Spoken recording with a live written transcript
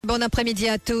Bon après-midi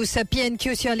à tous.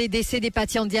 PNQ sur les décès des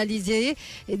patients dialysés.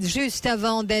 Juste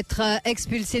avant d'être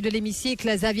expulsé de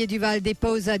l'hémicycle, Xavier Duval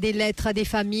dépose des lettres à des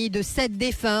familles de 7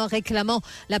 défunts réclamant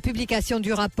la publication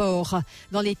du rapport.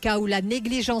 Dans les cas où la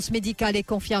négligence médicale est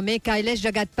confirmée,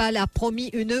 KaileshJagutpal a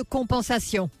promis une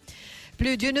compensation.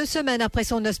 Plus d'une semaine après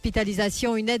son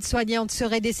hospitalisation, une aide-soignante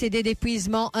serait décédée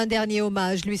d'épuisement. Un dernier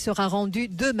hommage lui sera rendu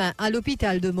demain à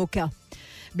l'hôpital de Moka.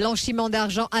 Blanchiment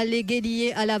d'argent allégué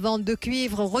lié à la vente de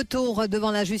cuivre. Retour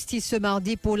devant la justice ce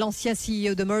mardi pour l'ancien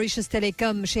CEO de Mauritius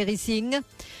Telecom, Xavier.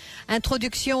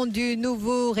 Introduction du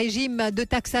nouveau régime de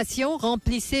taxation.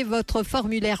 Remplissez votre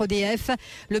formulaire EDF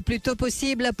le plus tôt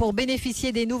possible pour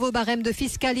bénéficier des nouveaux barèmes de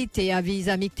fiscalité, avise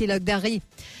Amikti Logdari.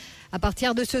 À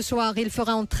partir de ce soir, il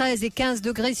fera entre 13 et 15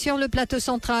 degrés sur le plateau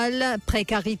central.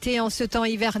 Précarité en ce temps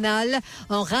hivernal.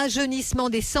 Un rajeunissement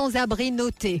des sans-abri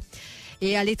noté.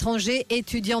 Et à l'étranger,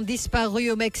 étudiants disparus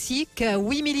au Mexique,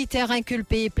 8 militaires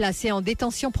inculpés et placés en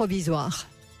détention provisoire.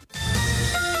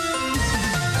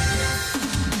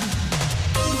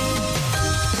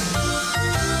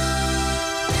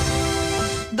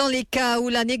 Dans les cas où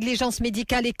la négligence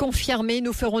médicale est confirmée,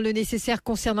 nous ferons le nécessaire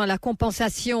concernant la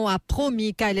compensation, a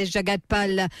promis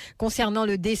KaileshJagutpal. Concernant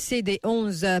le décès des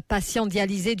 11 patients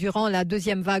dialysés durant la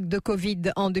deuxième vague de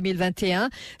Covid en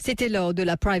 2021, c'était lors de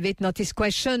la Private Notice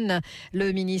Question.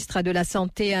 Le ministre de la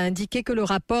Santé a indiqué que le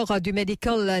rapport du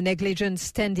Medical Negligence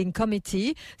Standing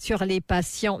Committee sur les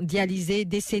patients dialysés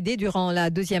décédés durant la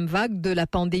deuxième vague de la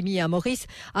pandémie à Maurice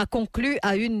a conclu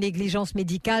à une négligence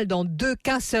médicale dans 2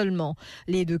 cas seulement.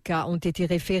 Les 2 cas ont été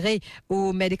référés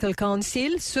au Medical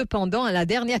Council. Cependant, à la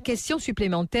dernière question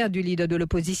supplémentaire du leader de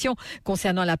l'opposition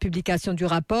concernant la publication du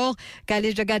rapport,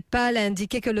 KaileshJagutpal a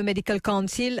indiqué que le Medical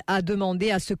Council a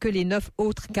demandé à ce que les 9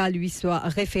 autres cas lui soient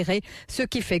référés, ce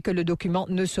qui fait que le document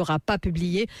ne sera pas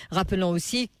publié. Rappelons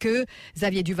aussi que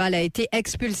Xavier Duval a été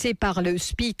expulsé par le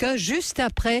Speaker juste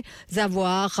après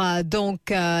avoir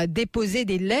déposé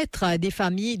des lettres des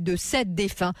familles de 7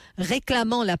 défunts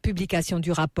réclamant la publication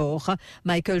du rapport.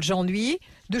 Michael Jean-Louis,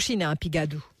 de China à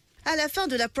Pigadou. À la fin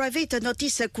de la Private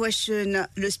Notice Question,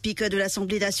 le Speaker de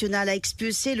l'Assemblée nationale a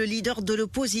expulsé le leader de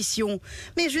l'opposition.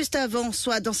 Mais juste avant,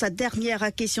 soit dans sa dernière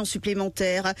question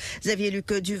supplémentaire, Xavier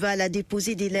Duval a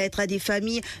déposé des lettres à des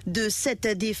familles de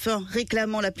 7 défunts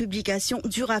réclamant la publication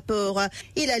du rapport.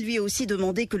 Il a lui aussi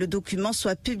demandé que le document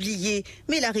soit publié.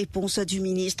 Mais la réponse du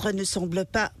ministre ne semble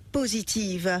pas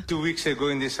positive. 2 weeks ago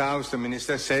in this House, the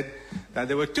minister said that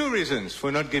there were 2 reasons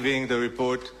for not giving the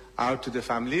report out to the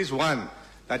families. One,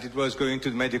 that it was going to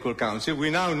the Medical Council. We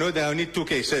now know there are only 2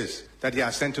 cases that he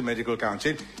has sent to Medical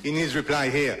Council in his reply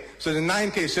here. So the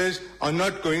 9 cases are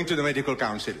not going to the Medical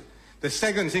Council. The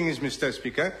second thing is, Mr.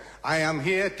 Speaker, I am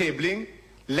here tabling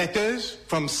letters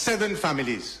from 7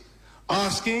 families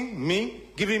asking me,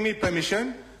 giving me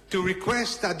permission to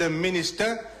request that the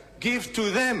minister give to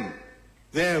them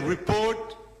their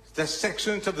report, the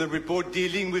sections of the report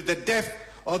dealing with the death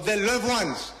of their loved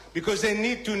ones, because they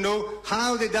need to know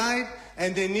how they died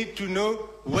and they need to know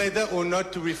whether or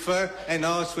not to refer and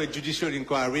ask for a judicial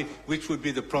inquiry, which would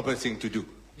be the proper thing to do.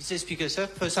 Mr. Speaker, sir,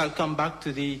 first I'll come back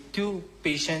to the 2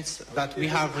 patients that we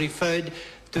have referred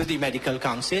to the Medical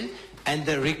Council and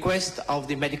the request of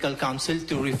the Medical Council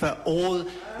to refer all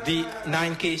the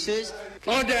 9 cases.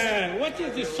 Order! What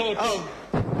is this sort of...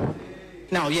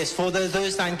 Now, yes, for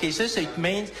those 9 cases, it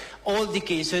means all the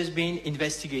cases being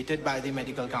investigated by the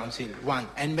Medical Council. 1.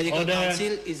 And Medical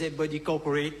Council is a body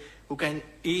corporate who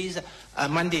is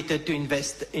mandated to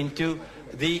invest into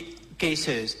the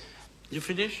cases. You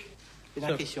finish?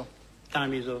 So,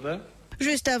 time is over.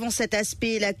 Juste avant cet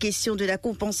aspect, la question de la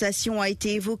compensation a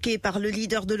été évoquée par le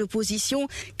leader de l'opposition.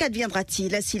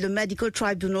 Qu'adviendra-t-il si le Medical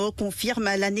Tribunal confirme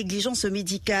la négligence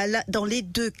médicale dans les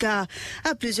 2 cas?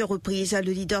 À plusieurs reprises,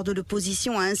 le leader de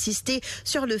l'opposition a insisté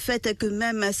sur le fait que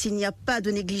même s'il n'y a pas de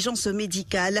négligence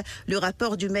médicale, le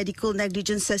rapport du Medical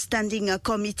Negligence Standing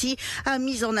Committee a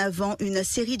mis en avant une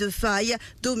série de failles,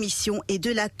 d'omissions et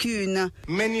de lacunes.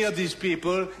 Many of these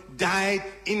people died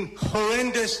in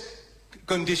horrendous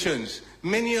conditions.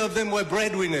 Many of them were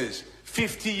breadwinners,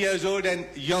 50 years old and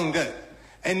younger.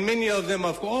 And many of them,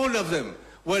 all of them,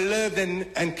 were loved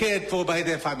and cared for by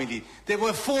their family. They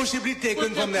were forcibly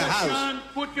taken from their house.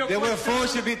 They were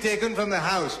forcibly taken from the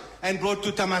house and brought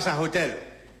to Tamasa Hotel.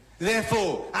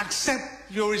 Therefore,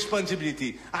 accept your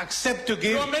responsibility. Accept to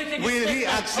give. Will he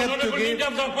accept to give?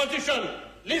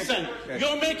 Listen, yes.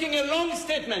 You're making a long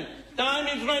statement. Time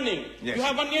is running. Yes. You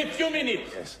have only a few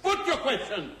minutes. Yes. Put your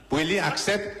question. Will he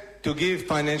accept to give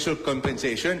financial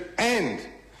compensation? And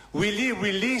will he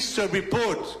release a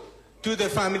report to the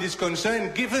families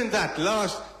concerned, given that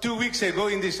last 2 weeks ago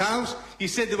in this House, he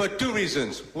said there were 2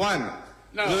 reasons. One,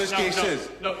 those cases.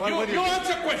 No. You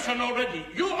answered question already.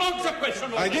 You answered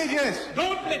question already. I did, yes.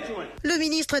 Don't let you in. Le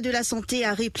ministre de la Santé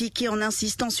a répliqué en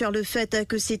insistant sur le fait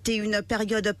que c'était une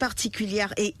période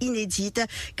particulière et inédite.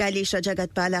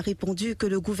 KaileshJagutpal a répondu que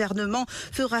le gouvernement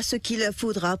fera ce qu'il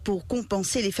faudra pour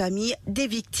compenser les familles des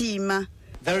victimes.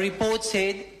 The report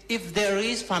said if there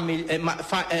is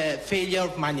failure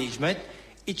of management,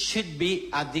 it should be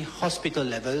at the hospital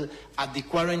level, at the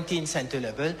quarantine center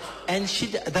level, and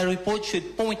the report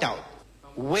should point out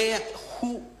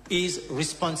who is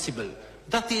responsible.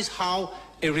 That is how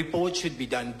a report should be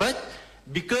done. But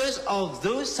because of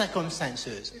those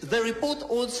circumstances, the report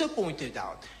also pointed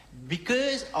out,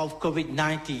 because of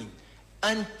COVID-19,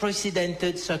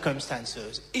 unprecedented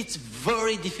circumstances, it's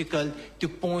very difficult to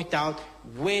point out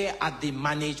where at the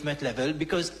management level,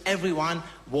 because everyone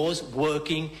was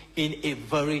working in a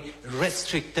very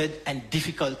restricted and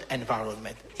difficult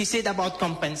environment. He said about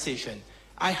compensation.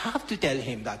 I have to tell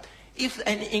him that if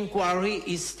an inquiry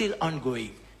is still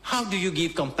ongoing, how do you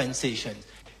give compensation?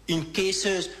 In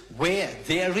cases where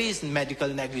there is medical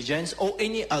negligence or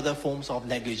any other forms of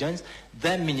negligence,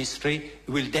 the ministry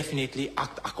will definitely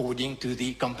act according to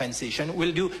the compensation.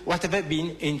 Will do whatever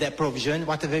be in the provision,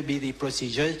 whatever be the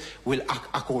procedures, will act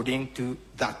according to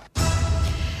that.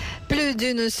 Plus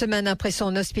d'une semaine après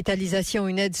son hospitalisation,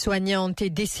 une aide-soignante est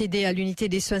décédée à l'unité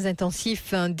des soins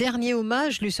intensifs. Un dernier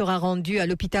hommage lui sera rendu à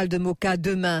l'hôpital de Moka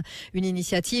demain. Une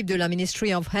initiative de la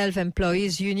Ministry of Health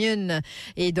Employees Union.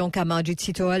 Et donc, Xavier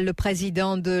Duval, le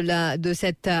président de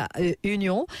cette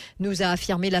union, nous a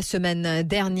affirmé la semaine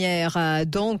dernière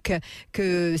donc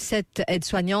que cette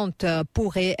aide-soignante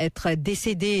pourrait être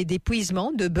décédée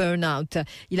d'épuisement, de burn-out.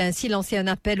 Il a ainsi lancé un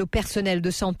appel au personnel de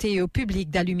santé et au public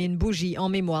d'allumer une bougie en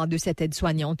mémoire de cette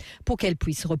aide-soignante pour qu'elle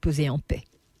puisse reposer en paix.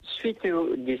 Suite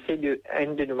au décès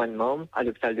d'un de nos membres à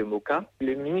l'hôpital de Moka,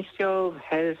 le Ministry of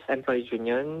Health Employees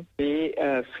Union fait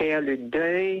faire le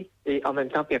deuil et en même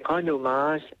temps faire rendre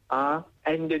hommage à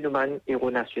un de nos héros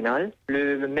nationaux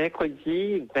le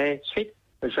mercredi 28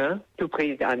 juin, tout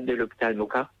près de l'hôpital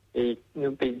Moka. Et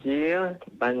nous pouvons dire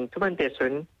que toute une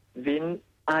personne vient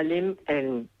allumer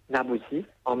un bougie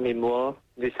en mémoire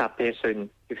de sa personne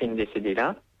qui vient de décéder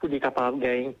là, pour être capable de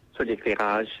gagner sur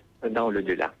l'éclairage dans le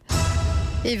delà.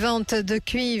 Et vente de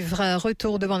cuivre,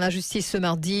 retour devant la justice ce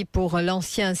mardi pour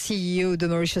l'ancien CEO de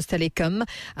Mauritius Telecom,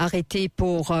 arrêté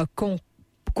pour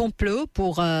complot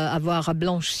pour avoir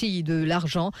blanchi de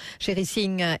l'argent. Sherry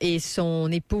Singh et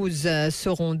son épouse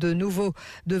seront de nouveau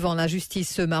devant la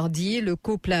justice ce mardi. Le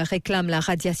couple réclame la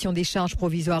radiation des charges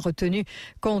provisoires retenues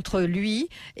contre lui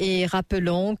et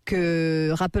rappelons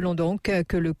donc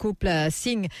que le couple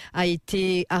Singh a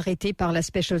été arrêté par la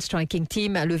Special Striking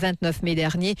Team le 29 mai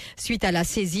dernier suite à la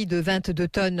saisie de 22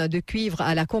 tonnes de cuivre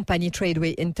à la compagnie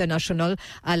Tradeway International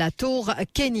à la tour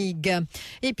Kenig.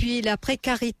 Et puis la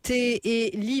précarité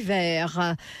et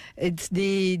l'hiver,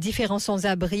 des différents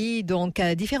sans-abri, donc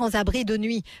différents abris de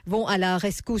nuit vont à la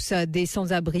rescousse des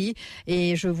sans-abri.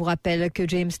 Et je vous rappelle que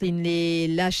James Linley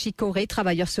Lachicoré,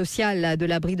 travailleur social de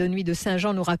l'abri de nuit de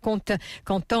Saint-Jean, nous raconte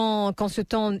qu'en ce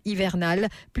temps hivernal,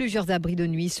 plusieurs abris de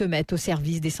nuit se mettent au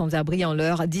service des sans-abri en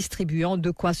leur distribuant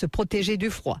de quoi se protéger du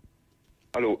froid.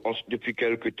 Alors, depuis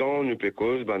quelque temps, nous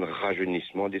cause un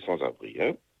rajeunissement des sans-abri.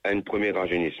 Un premier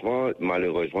rajeunissement,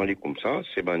 malheureusement, il est comme ça,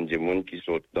 c'est des gens qui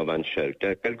sont dans un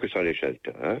shelter, quels que soient les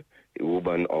shelters, ou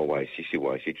OYC,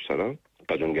 CYC, tout ça là,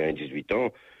 pas de gain 18 ans,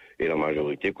 et la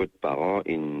majorité, côté parents,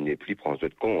 ils n'est plus prendre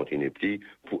de compte, ils n'est plus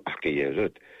pour accueillir les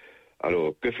autres.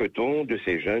 Alors, que fait-on de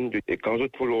ces jeunes, et quand ils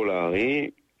follow la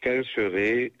rue, quelle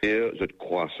serait leur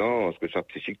croissance, que ce soit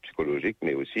psychologique,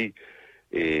 mais aussi,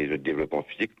 et le développement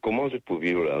physique, comment ils peuvent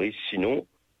vivre la rue, sinon,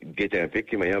 guetter un peu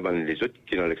qui les autres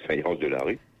qui ont l'expérience de la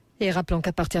rue. Et rappelons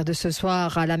qu'à partir de ce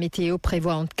soir, la météo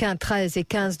prévoit entre 13 et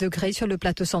 15 degrés sur le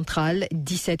plateau central,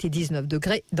 17 et 19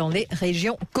 degrés dans les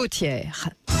régions côtières.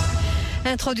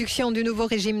 Introduction du nouveau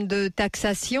régime de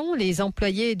taxation. Les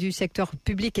employés du secteur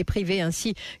public et privé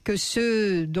ainsi que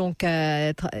ceux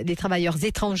des travailleurs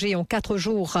étrangers ont 4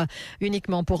 jours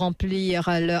uniquement pour remplir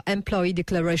leur Employee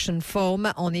Declaration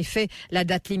Form. En effet, la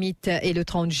date limite est le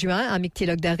 30 juin. Amik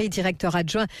Tilokdari, directeur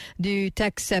adjoint du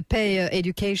Tax Pay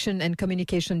Education and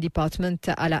Communication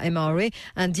Department à la MRA,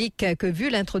 indique que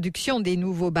vu l'introduction des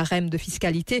nouveaux barèmes de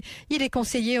fiscalité, il est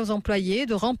conseillé aux employés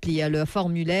de remplir leur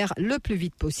formulaire le plus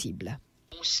vite possible.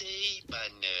 Conseil ban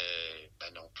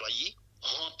employé,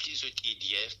 remplis ce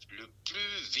EDF le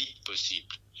plus vite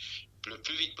possible. le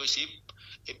plus vite possible,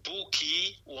 et pour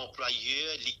qui ou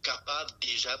employeur est capable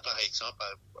déjà, par exemple,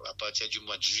 à partir du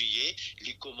mois de juillet,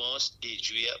 il commence à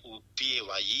déduire ou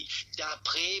PAYI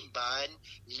d'après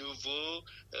nouveau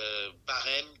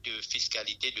barème de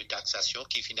fiscalité de taxation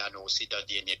qui finit annoncé dans le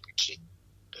dernier budget.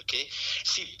 Okay?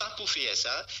 Si pas pour faire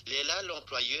ça, là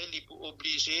l'employeur est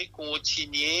obligé de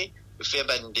continuer à faire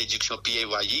une déduction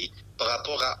PAYI par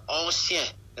rapport à ancien.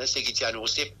 Ce qui était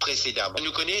annoncé précédemment.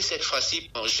 Nous connaissons cette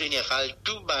fois-ci, en général,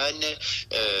 tout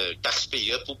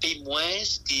taxpayeur pour payer moins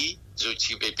qu'ils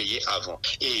ont payé avant.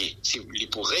 Et si vous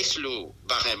pourrez le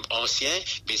barème ancien,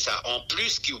 mais ça en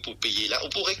plus que vous pouvez payer là, vous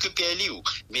pourrez récupérer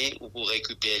mais vous pourrez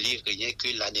récupérer rien que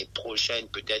l'année prochaine,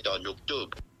 peut-être en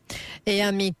octobre. Et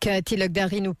Amik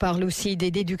Tilokdari nous parle aussi des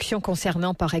déductions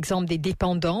concernant par exemple des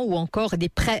dépendants ou encore des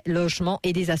prêts logements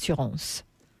et des assurances.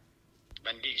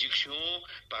 Une déduction,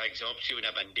 par exemple, si on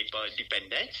a une dépendance,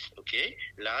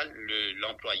 là,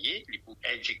 l'employé, il peut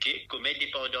indiquer combien de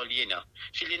dépendants il y en a.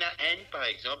 S'il y en a un, par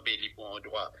exemple, il peut en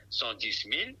droit 110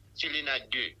 000. S'il y en a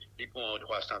deux, il peut en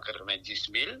droit 190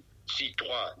 000. Si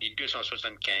 3, les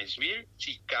 275 000.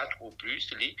 Si 4 ou plus,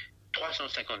 les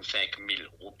 355 000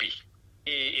 roupies.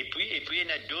 Et puis, il y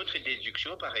en a d'autres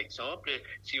déductions, par exemple,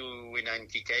 si on a un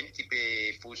qui peut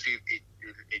poursuivre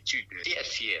études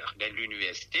tertiaires dans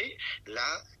l'université,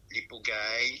 là, il peut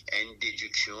gagner une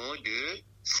déduction de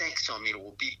 500 000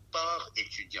 roupies par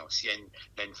étudiant. Si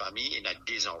une famille, il a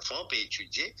des enfants pour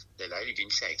étudier, là, il vient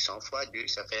 500 fois 2,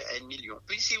 ça fait 1 million.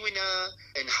 Puis si on a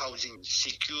un housing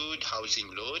secured,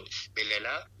 housing loan,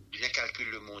 là, bien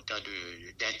calculer le montant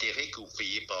d'intérêt que vous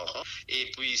payez par an.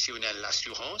 Et puis, si on a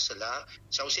l'assurance, là,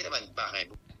 ça aussi, il y a une barème.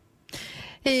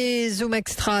 Et Zoom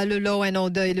Extra, le Law and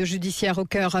Order et le judiciaire au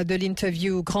cœur de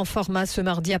l'interview grand format ce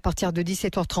mardi à partir de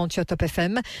 17h30 sur Top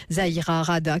FM. Zahira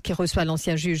Rada qui reçoit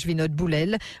l'ancien juge Vinod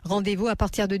Boulel. Rendez-vous à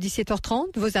partir de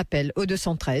 17h30. Vos appels au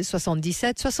 213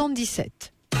 77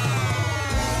 77.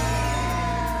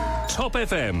 Top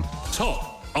FM, top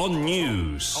on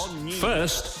news.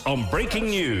 First on breaking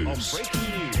news.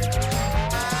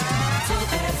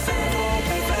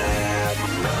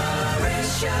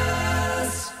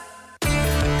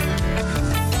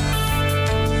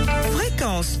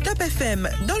 Fréquence Top FM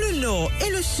dans le nord et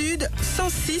le sud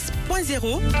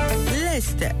 106.0,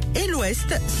 l'est et l'ouest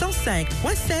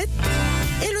 105.7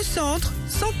 et le centre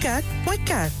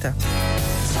 104.4.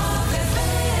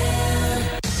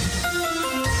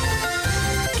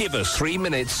 Give us 3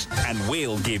 minutes and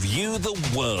we'll give you the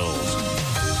world.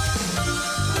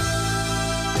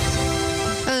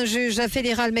 Un juge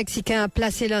fédéral mexicain a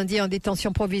placé lundi en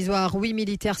détention provisoire 8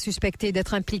 militaires suspectés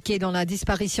d'être impliqués dans la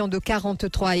disparition de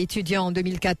 43 étudiants en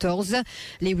 2014.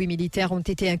 Les 8 militaires ont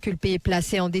été inculpés et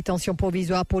placés en détention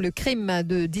provisoire pour le crime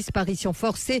de disparition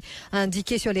forcée, a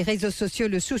indiqué sur les réseaux sociaux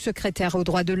le sous-secrétaire aux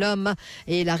droits de l'homme.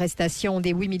 Et l'arrestation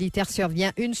des 8 militaires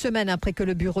survient une semaine après que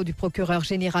le bureau du procureur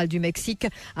général du Mexique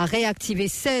a réactivé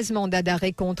 16 mandats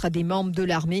d'arrêt contre des membres de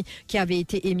l'armée qui avaient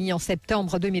été émis en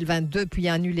septembre 2022 puis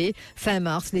annulés fin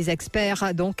mars. Les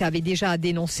experts donc avaient déjà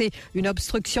dénoncé une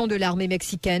obstruction de l'armée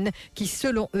mexicaine qui,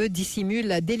 selon eux,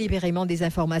 dissimule délibérément des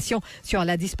informations sur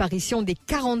la disparition des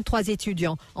 43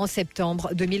 étudiants en septembre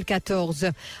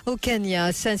 2014. Au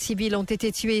Kenya, 5 civils ont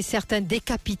été tués et certains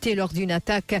décapités lors d'une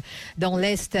attaque dans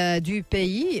l'est du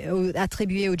pays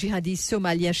attribuée au djihadiste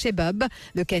somalien Shebab.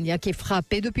 Le Kenya qui est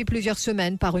frappé depuis plusieurs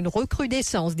semaines par une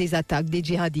recrudescence des attaques des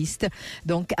djihadistes,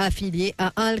 donc affiliés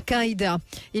à Al-Qaïda.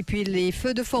 Et puis les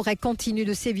feux de forêt continuent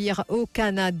de sévir au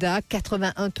Canada,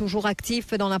 81 toujours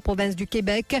actifs dans la province du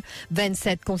Québec,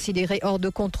 27 considérés hors de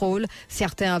contrôle.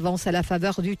 Certains avancent à la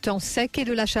faveur du temps sec et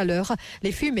de la chaleur.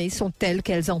 Les fumées sont telles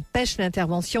qu'elles empêchent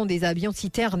l'intervention des avions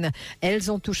citernes.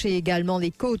 Elles ont touché également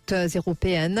les côtes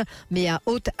européennes, mais à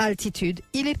haute altitude,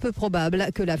 il est peu probable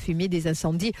que la fumée des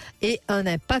incendies ait un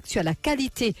impact sur la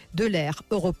qualité de l'air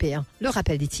européen. Le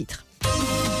rappel des titres.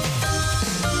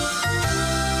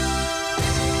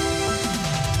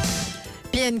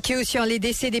 PNQ sur les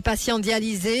décès des patients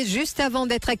dialysés. Juste avant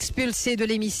d'être expulsé de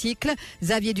l'hémicycle,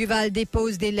 Xavier Duval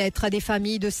dépose des lettres à des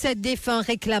familles de 7 défunts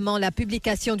réclamant la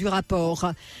publication du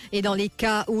rapport. Et dans les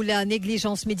cas où la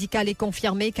négligence médicale est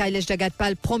confirmée,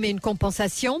 KaileshJagutpalpromet une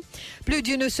compensation. Plus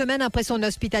d'une semaine après son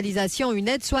hospitalisation, une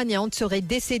aide-soignante serait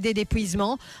décédée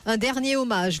d'épuisement. Un dernier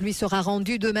hommage lui sera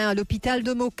rendu demain à l'hôpital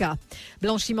de Moka.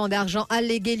 Blanchiment d'argent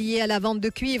allégué lié à la vente de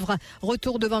cuivre.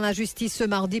 Retour devant la justice ce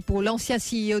mardi pour l'ancien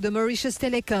CEO de Mauritius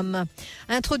Telecom. Telecom.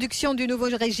 Introduction du nouveau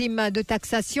régime de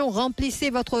taxation. Remplissez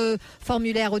votre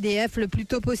formulaire EDF le plus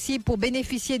tôt possible pour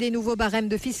bénéficier des nouveaux barèmes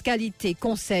de fiscalité.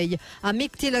 Conseil à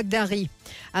Miktilogdari.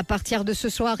 À partir de ce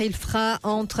soir, il fera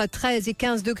entre 13 et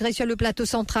 15 degrés sur le plateau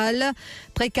central.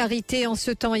 Précarité en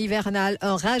ce temps hivernal.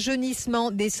 Un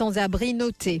rajeunissement des sans-abri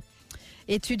noté.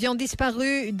 Étudiant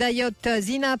disparu d'Ayot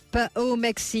Zinap au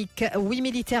Mexique. 8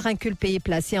 militaires inculpés et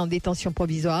placés en détention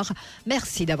provisoire.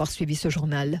 Merci d'avoir suivi ce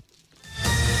journal.